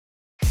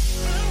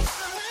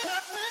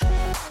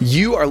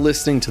You are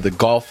listening to the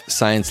Golf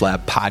Science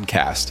Lab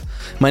podcast.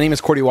 My name is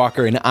Cordy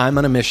Walker, and I'm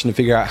on a mission to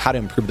figure out how to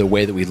improve the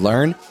way that we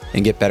learn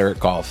and get better at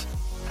golf.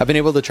 I've been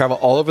able to travel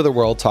all over the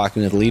world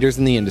talking with leaders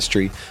in the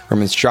industry,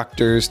 from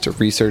instructors to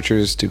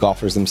researchers to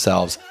golfers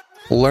themselves,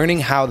 learning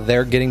how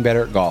they're getting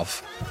better at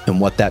golf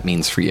and what that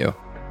means for you.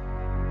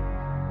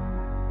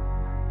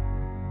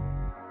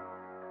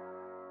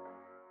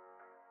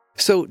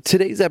 So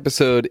today's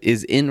episode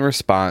is in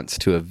response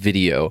to a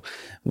video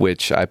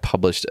which I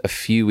published a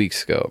few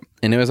weeks ago,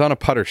 and it was on a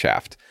putter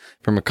shaft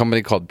from a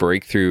company called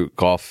Breakthrough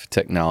Golf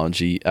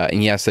Technology.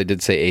 And yes, I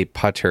did say a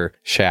putter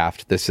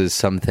shaft. This is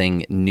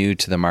something new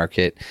to the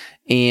market,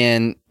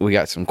 and we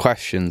got some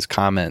questions,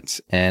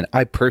 comments, and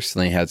I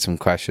personally had some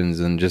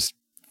questions and just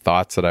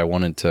thoughts that I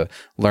wanted to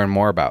learn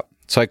more about.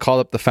 So I called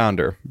up the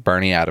founder,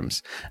 Barney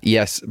Adams.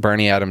 Yes,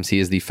 Barney Adams, he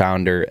is the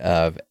founder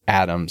of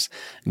Adams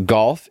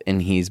Golf,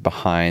 and he's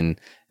behind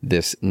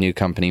this new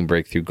company,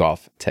 Breakthrough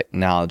Golf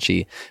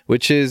Technology,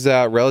 which is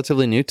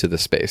relatively new to the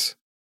space.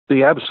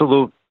 The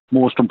absolute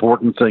most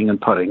important thing in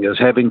putting is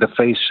having the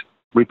face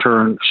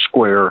return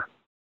square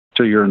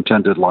to your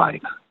intended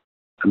line.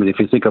 I mean, if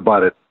you think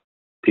about it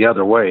the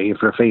other way,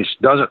 if your face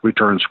doesn't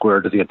return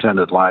square to the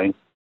intended line,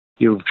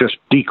 you've just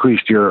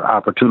decreased your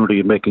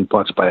opportunity of making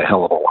putts by a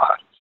hell of a lot.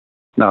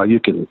 Now, you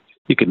can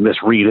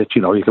misread it.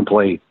 You know, you can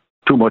play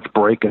too much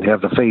break and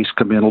have the face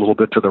come in a little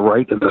bit to the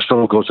right, and the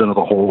stone goes into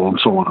the hole, and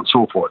so on and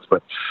so forth.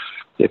 But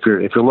if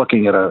you're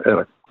looking at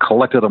a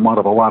collected amount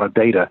of a lot of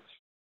data,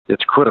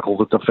 it's critical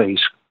that the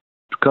face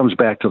comes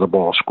back to the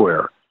ball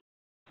square.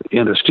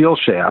 In a steel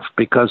shaft,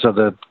 because of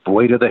the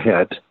weight of the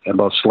head and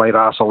the slight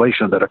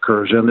oscillation that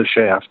occurs in the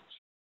shaft,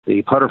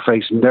 the putter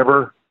face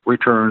never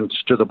returns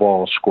to the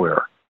ball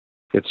square.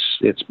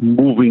 It's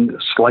moving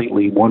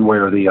slightly one way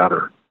or the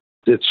other.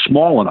 It's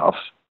small enough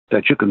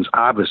that you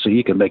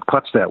can make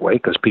putts that way,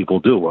 because people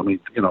do. I mean,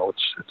 you know,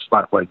 it's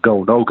not like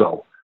go, no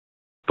go.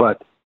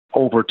 But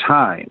over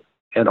time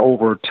and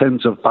over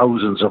tens of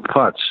thousands of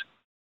putts,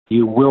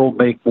 you will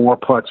make more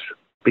putts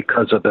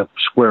because of the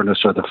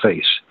squareness of the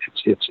face.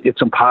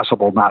 It's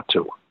impossible not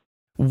to.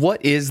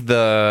 What is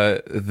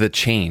the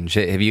change?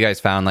 Have you guys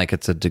found like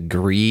it's a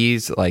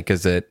degrees? Like,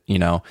 is it, you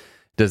know,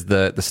 does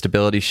the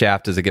stability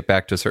shaft, does it get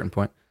back to a certain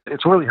point?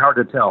 It's really hard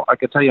to tell. I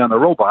can tell you on the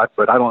robot,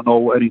 but I don't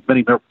know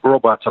many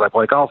robots that I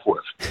play golf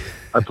with.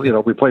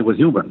 We play with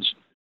humans,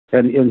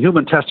 and in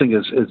human testing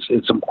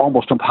it's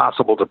almost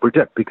impossible to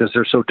predict because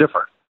they're so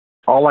different.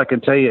 All I can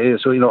tell you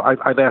is,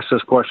 I've asked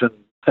this question,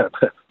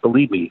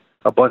 believe me,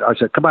 but I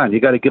said, come on,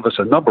 you got to give us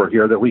a number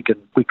here that we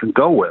can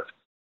go with,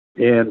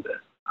 and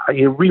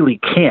you really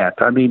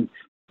can't. I mean,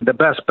 the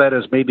best bet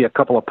is maybe a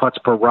couple of putts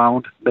per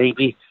round,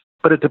 maybe,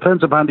 but it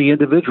depends upon the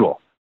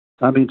individual.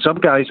 I mean, some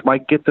guys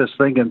might get this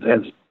thing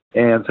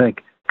and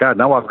think, God,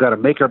 now I've got to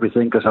make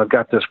everything because I've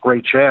got this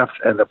great shaft,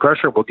 and the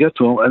pressure will get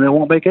to them, and they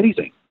won't make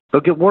anything. They'll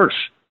get worse.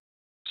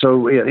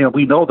 So,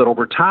 we know that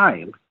over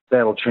time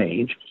that'll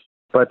change,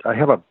 but I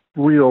have a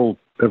real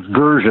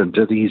aversion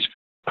to these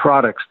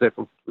products that,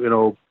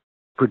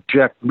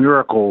 project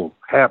miracle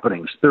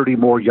happenings, 30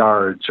 more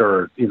yards,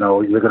 or, you're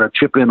going to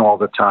chip in all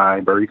the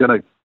time, or you're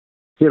going to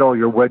hit all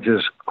your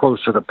wedges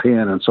close to the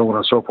pin, and so on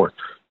and so forth.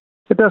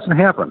 It doesn't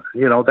happen.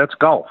 That's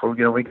golf.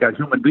 We got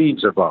human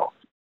beings involved.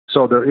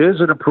 So there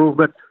is an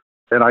improvement,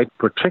 and I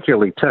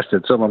particularly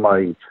tested some of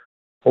my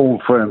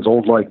old friends,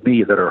 old like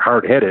me, that are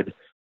hard-headed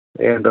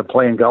and been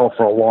playing golf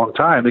for a long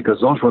time, because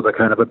those were the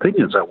kind of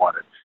opinions I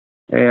wanted.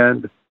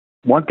 And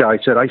one guy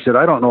said,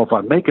 I don't know if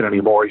I'm making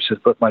anymore. He said,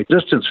 but my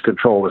distance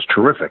control is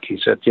terrific. He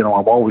said, I'm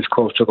always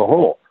close to the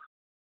hole.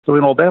 So,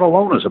 that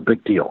alone is a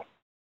big deal.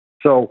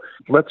 So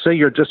let's say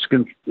your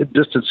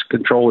distance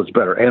control is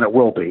better, and it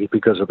will be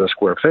because of the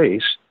square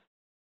face,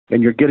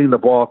 and you're getting the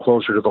ball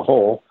closer to the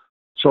hole,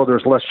 so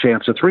there's less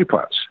chance of three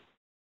putts.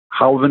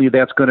 How many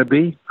that's going to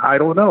be, I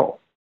don't know.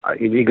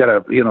 You got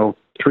a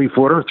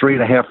 3-footer,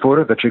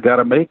 3.5-footer that you got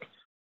to make.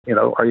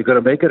 Are you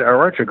going to make it, or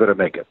aren't you going to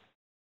make it?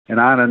 And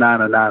on and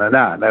on and on and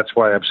on. That's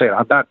why I'm saying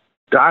I'm not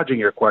dodging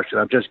your question.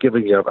 I'm just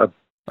giving you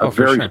a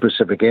very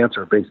specific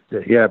answer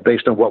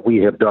based on what we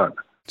have done.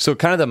 So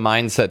kind of the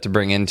mindset to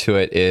bring into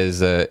it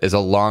is a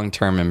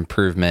long-term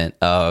improvement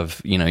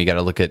of, you got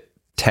to look at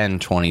 10,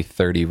 20,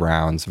 30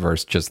 rounds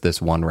versus just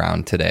this one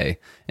round today,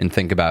 and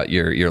think about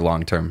your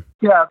long-term.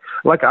 Yeah.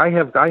 Like I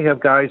have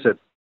guys that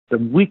the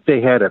week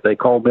they had it, they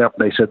called me up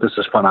and they said, this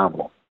is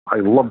phenomenal. I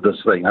love this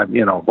thing. I'm,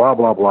 blah,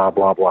 blah, blah,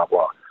 blah, blah,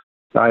 blah.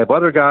 I have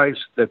other guys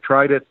that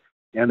tried it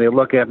and they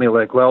look at me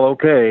like, well,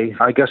 okay,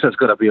 I guess it's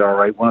going to be all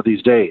right one of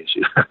these days,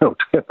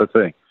 type of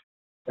thing.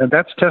 And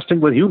that's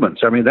testing with humans.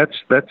 I mean, that's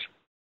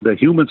the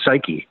human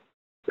psyche,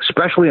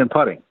 especially in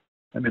putting.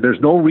 I mean, there's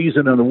no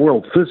reason in the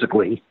world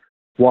physically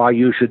why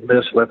you should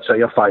miss, let's say,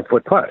 a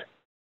 5-foot putt.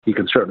 You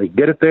can certainly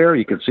get it there.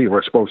 You can see where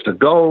it's supposed to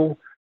go,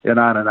 and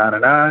on and on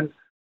and on.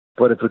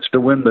 But if it's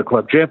to win the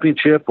club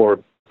championship or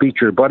beat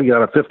your buddy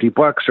out of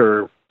 $50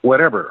 or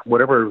whatever,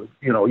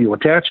 you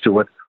attach to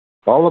it,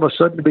 all of a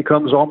sudden it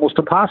becomes almost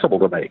impossible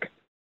to make.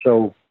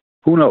 So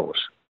who knows?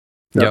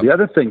 Now,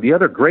 The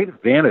other great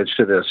advantage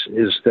to this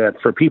is that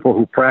for people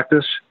who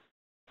practice,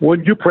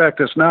 When you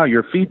practice now,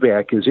 your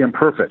feedback is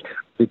imperfect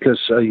because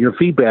your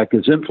feedback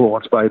is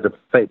influenced by the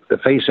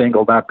face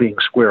angle not being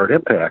square at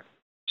impact.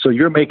 So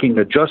you're making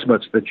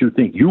adjustments that you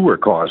think you were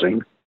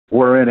causing,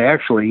 wherein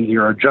actually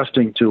you're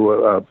adjusting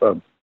to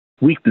a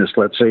weakness,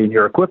 let's say, in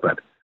your equipment.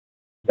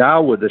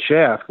 Now with the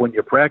shaft, when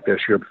you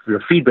practice,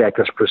 your feedback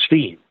is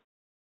pristine.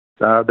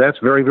 That's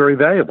very, very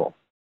valuable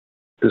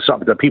to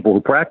some the people who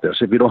practice.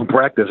 If you don't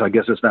practice, I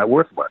guess it's not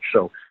worth much.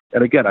 So,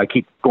 and again, I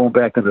keep going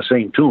back to the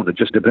same tune. It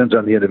just depends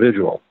on the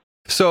individual.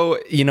 So,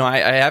 I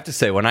have to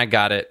say, when I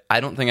got it, I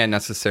don't think I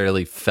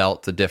necessarily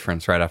felt the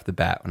difference right off the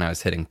bat when I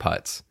was hitting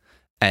putts.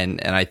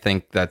 And I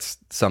think that's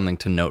something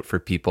to note for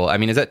people. I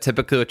mean, is that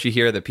typically what you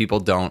hear, that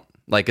people don't,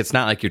 like, it's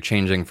not like you're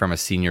changing from a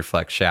senior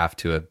flex shaft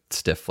to a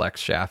stiff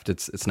flex shaft.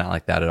 It's not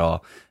like that at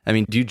all. I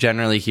mean, do you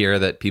generally hear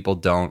that people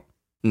don't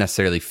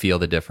necessarily feel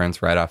the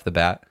difference right off the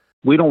bat?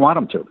 We don't want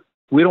them to.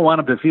 We don't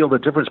want them to feel the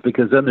difference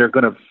because then they're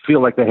going to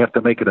feel like they have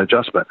to make an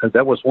adjustment. And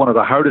that was one of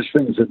the hardest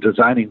things in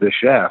designing this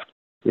shaft,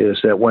 is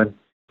that when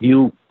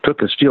you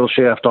took a steel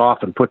shaft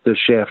off and put this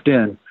shaft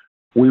in,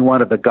 we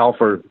wanted the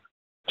golfer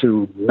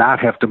to not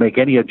have to make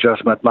any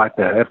adjustment like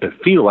that, have to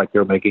feel like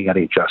they're making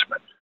any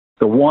adjustment.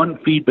 The one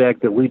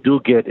feedback that we do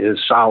get is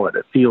solid.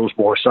 It feels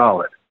more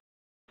solid.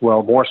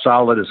 Well, more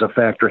solid is a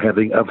factor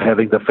of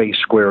having the face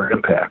square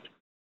impact.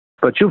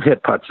 But you've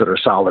hit putts that are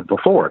solid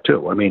before,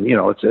 too. I mean,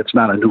 it's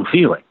not a new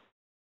feeling.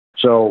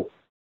 So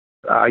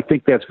I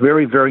think that's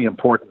very, very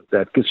important.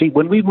 Because, see,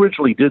 when we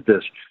originally did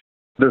this,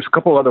 there's a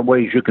couple other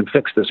ways you can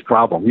fix this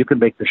problem. You can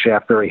make the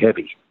shaft very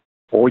heavy,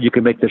 or you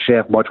can make the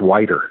shaft much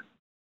wider.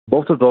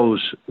 Both of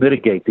those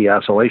mitigate the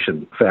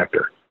oscillation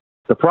factor.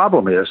 The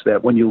problem is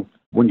that when you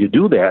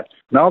do that,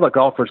 now the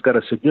golfer's got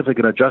a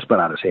significant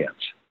adjustment on his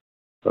hands.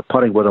 But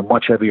putting with a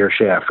much heavier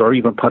shaft, or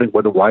even putting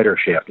with a wider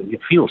shaft, and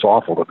it feels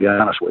awful, to be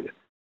honest with you.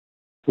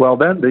 Well,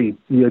 then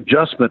the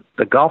adjustment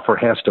the golfer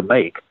has to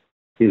make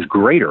is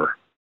greater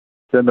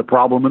than the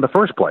problem in the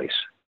first place.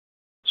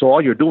 So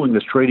all you're doing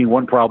is trading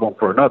one problem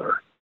for another.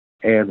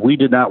 And we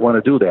did not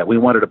want to do that. We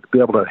wanted to be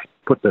able to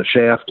put the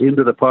shaft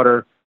into the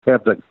putter,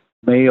 have the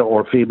male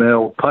or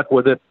female putt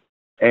with it,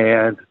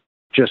 and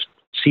just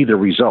see the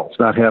results,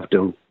 not have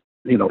to,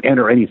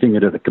 enter anything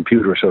into the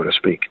computer, so to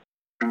speak.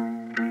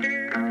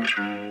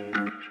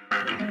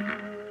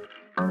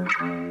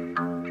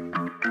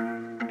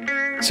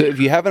 So if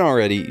you haven't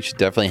already, you should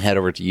definitely head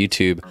over to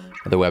YouTube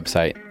or the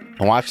website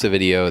and watch the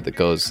video that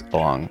goes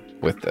along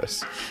with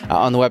this.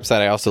 On the website,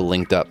 I also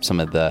linked up some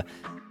of the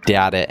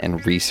data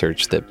and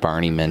research that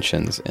Barney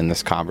mentions in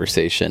this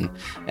conversation.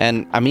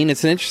 And I mean,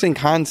 it's an interesting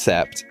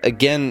concept.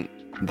 Again,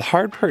 the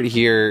hard part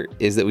here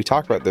is that we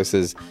talk about this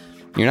is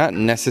you're not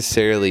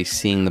necessarily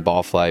seeing the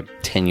ball fly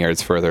 10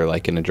 yards further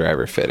like in a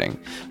driver fitting,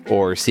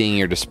 or seeing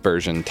your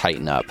dispersion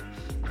tighten up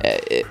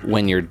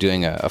when you're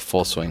doing a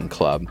full swing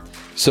club.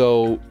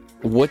 So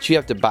what you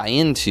have to buy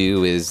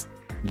into is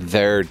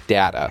their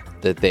data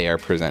that they are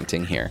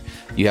presenting here.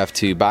 You have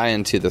to buy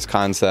into this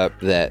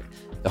concept that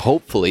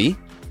hopefully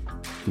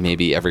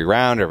maybe every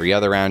round, every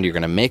other round, you're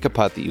going to make a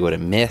putt that you would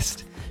have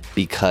missed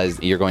because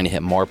you're going to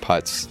hit more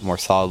putts more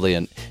solidly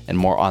and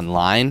more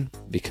online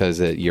because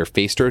your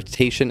face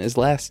rotation is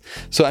less.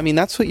 So, I mean,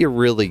 that's what you're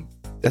really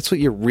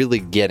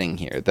getting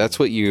here. That's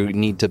what you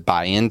need to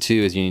buy into,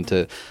 is you need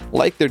to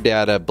like their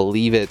data,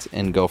 believe it,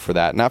 and go for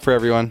that. Not for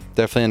everyone,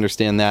 definitely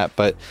understand that,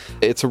 but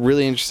it's a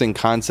really interesting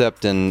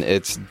concept, and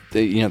it's,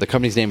 the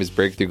company's name is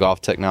Breakthrough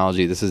Golf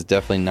Technology. This is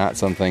definitely not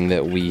something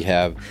that we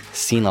have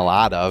seen a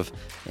lot of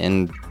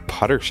in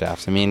putter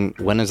shafts. I mean,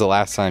 when is the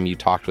last time you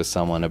talked with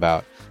someone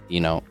about,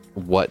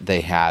 what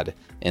they had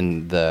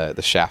in the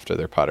shaft of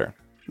their putter?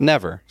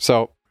 Never.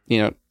 So,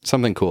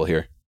 something cool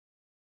here.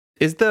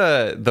 Is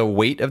the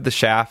weight of the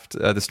shaft,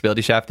 the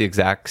stability shaft, the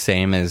exact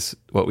same as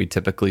what we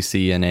typically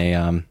see in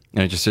a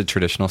just a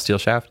traditional steel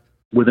shaft?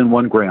 Within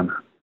 1 gram,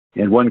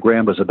 and 1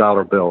 gram is a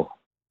 $1 bill.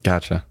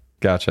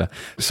 Gotcha.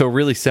 So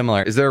really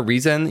similar. Is there a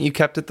reason you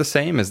kept it the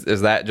same? Is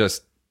that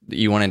just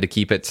you wanted to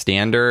keep it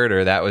standard,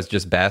 or that was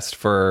just best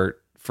for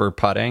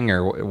putting,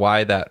 or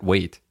why that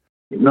weight?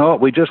 No,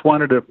 we just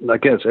wanted to. I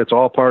guess it's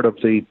all part of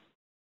the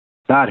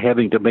not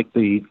having to make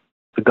the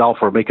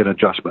golfer make an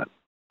adjustment.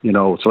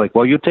 It's like,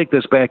 well, you take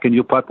this back and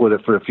you putt with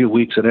it for a few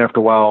weeks, and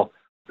after a while,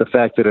 the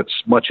fact that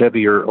it's much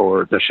heavier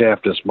or the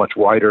shaft is much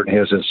wider and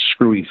has a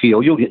screwy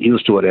feel, you'll get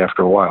used to it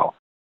after a while.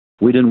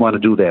 We didn't want to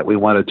do that. We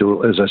wanted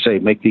to, as I say,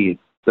 make the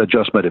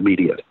adjustment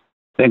immediate.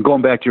 And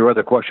going back to your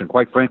other question,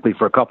 quite frankly,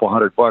 for a couple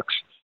 $100,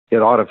 it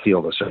ought to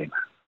feel the same.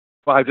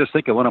 Well, I just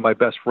think one of my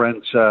best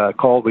friends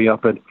called me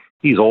up, and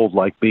he's old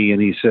like me,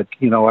 and he said,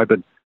 I've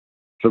been,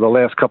 for the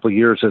last couple of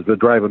years, has been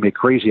driving me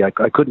crazy. I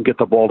couldn't get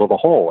the ball to the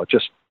hole. It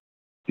just,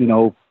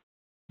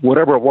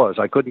 whatever it was,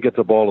 I couldn't get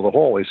the ball to the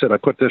hole. He said, I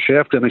put this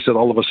shaft in. He said,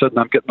 all of a sudden,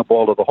 I'm getting the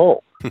ball to the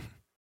hole.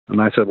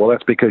 And I said, well,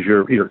 that's because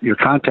your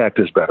contact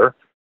is better.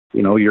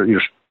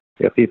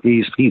 If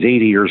he's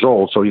 80 years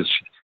old, so his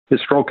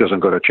stroke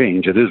isn't going to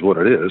change. It is what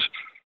it is.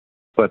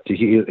 But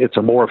it's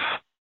a more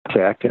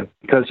contact, and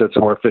because it's a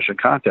more efficient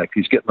contact,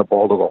 he's getting the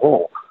ball to the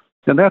hole.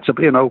 And that's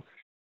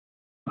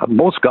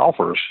most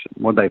golfers,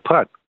 when they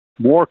putt,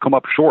 more come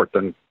up short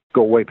than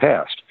go way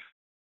past.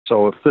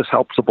 So if this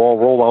helps the ball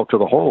roll out to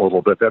the hole a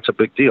little bit, that's a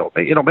big deal.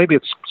 Maybe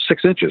it's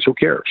 6 inches. Who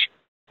cares?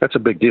 That's a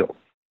big deal.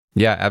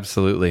 Yeah,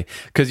 absolutely.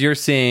 Because you're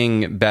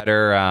seeing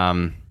better,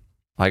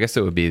 I guess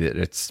it would be that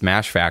it's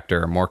smash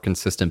factor or more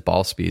consistent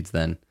ball speeds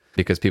then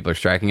because people are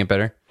striking it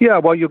better? Yeah,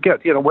 well, you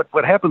get,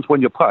 what happens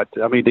when you putt,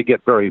 to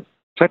get very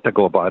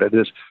technical about it,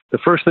 is the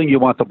first thing you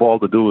want the ball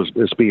to do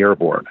is be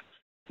airborne.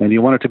 And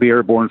you want it to be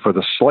airborne for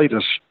the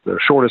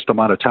shortest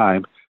amount of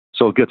time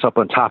so it gets up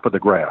on top of the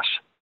grass.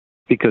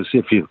 Because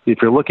if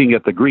you're looking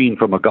at the green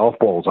from a golf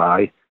ball's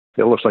eye,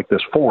 it looks like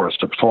this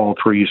forest of tall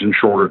trees and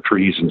shorter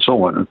trees and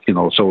so on,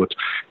 so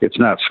it's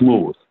not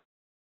smooth.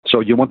 So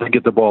you want to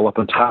get the ball up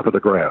on top of the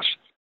grass.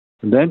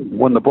 And then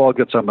when the ball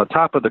gets on the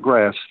top of the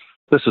grass,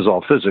 this is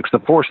all physics, the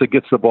force that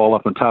gets the ball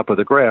up on top of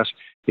the grass,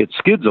 it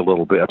skids a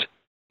little bit.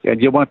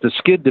 And you want the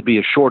skid to be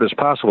as short as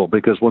possible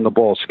because when the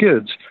ball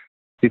skids,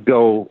 you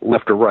go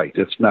left or right.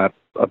 It's not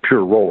a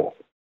pure roll.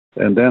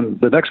 And then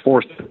the next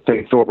force that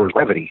takes over is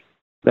gravity.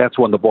 That's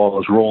when the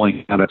ball is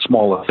rolling on its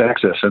smallest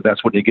axis, and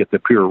that's when you get the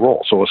pure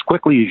roll. So as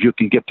quickly as you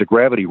can get to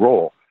gravity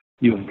roll,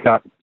 you've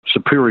got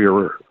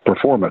superior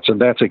performance,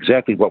 and that's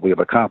exactly what we have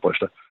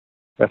accomplished.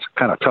 That's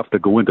kind of tough to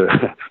go into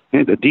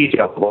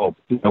detail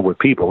with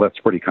people. That's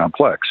pretty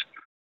complex.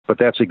 But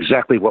that's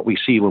exactly what we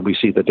see when we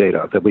see the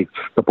data, that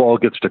the ball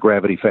gets to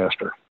gravity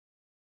faster.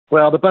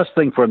 Well, the best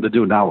thing for them to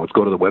do now is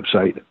go to the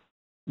website.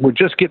 We're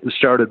just getting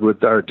started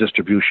with our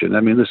distribution.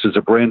 This is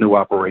a brand new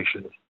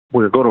operation.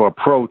 We're going to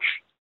approach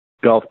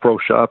golf pro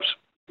shops.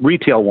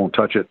 Retail won't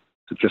touch it.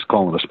 It's just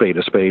calling a spade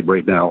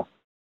right now.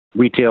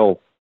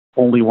 Retail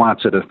only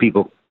wants it if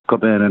people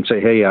come in and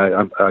say, hey,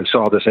 I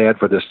saw this ad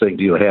for this thing.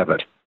 Do you have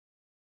it?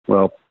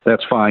 Well,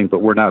 that's fine,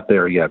 but we're not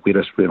there yet. We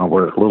just,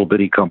 we're a little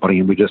bitty company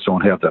and we just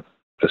don't have the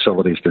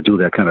facilities to do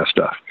that kind of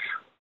stuff.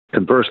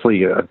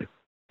 Conversely,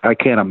 I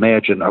can't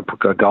imagine a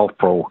golf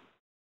pro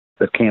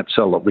that can't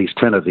sell at least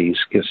 10 of these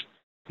because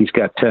he's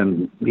got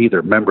 10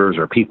 either members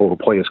or people who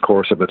play his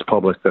course if it's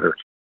public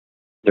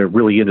they're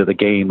really into the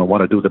game and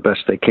want to do the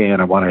best they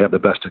can and want to have the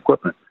best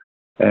equipment.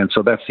 And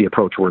so that's the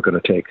approach we're going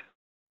to take.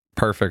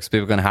 Perfect. So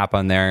people can hop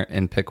on there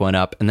and pick one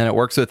up. And then it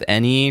works with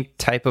any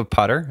type of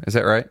putter. Is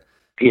that right?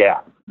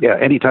 Yeah,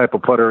 any type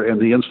of putter, and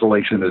the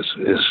installation is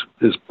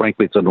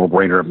frankly, it's a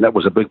no-brainer. That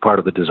was a big part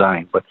of the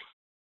design, but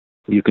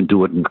you can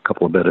do it in a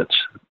couple of minutes.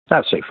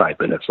 Not say 5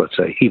 minutes, let's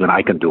say. Even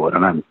I can do it,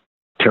 and I'm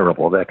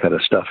terrible at that kind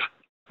of stuff.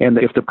 And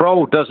if the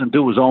pro doesn't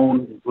do his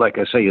own, like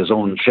I say, his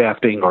own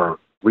shafting or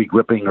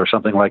re-gripping or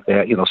something like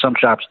that, some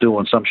shops do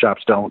and some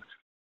shops don't,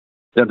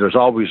 then there's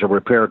always a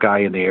repair guy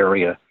in the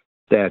area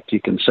that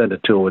you can send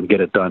it to and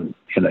get it done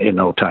in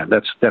no time.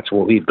 That's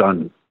what we've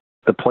done.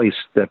 The place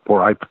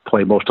where I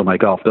play most of my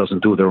golf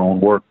doesn't do their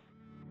own work,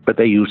 but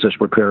they use this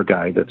repair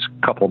guy that's a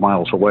couple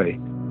miles away.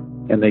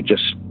 And they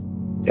just,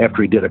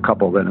 after he did a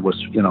couple, then it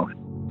was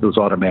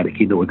automatic.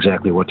 He knew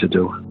exactly what to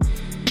do.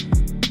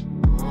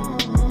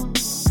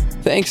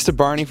 Thanks to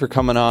Barney for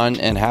coming on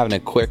and having a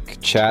quick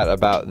chat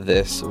about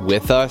this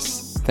with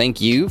us.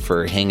 Thank you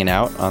for hanging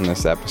out on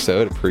this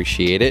episode.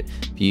 Appreciate it.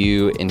 If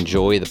you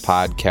enjoy the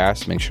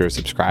podcast, make sure to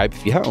subscribe.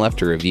 If you haven't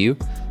left a review,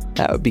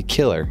 that would be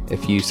killer.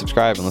 If you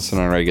subscribe and listen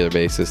on a regular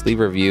basis,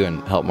 leave a review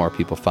and help more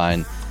people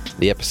find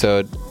the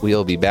episode.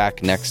 We'll be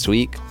back next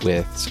week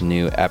with some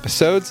new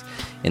episodes.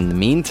 In the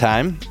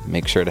meantime,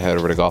 make sure to head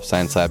over to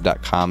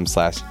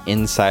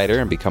golfsciencelab.com/insider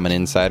and become an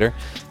insider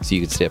so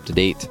you can stay up to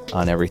date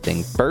on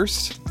everything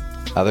first.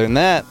 Other than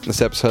that, this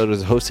episode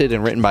was hosted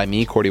and written by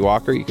me, Cordy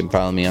Walker. You can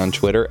follow me on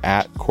Twitter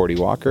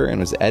 @CordyWalker, and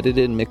was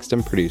edited, mixed,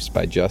 and produced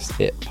by Just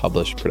Hit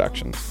Published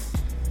Productions.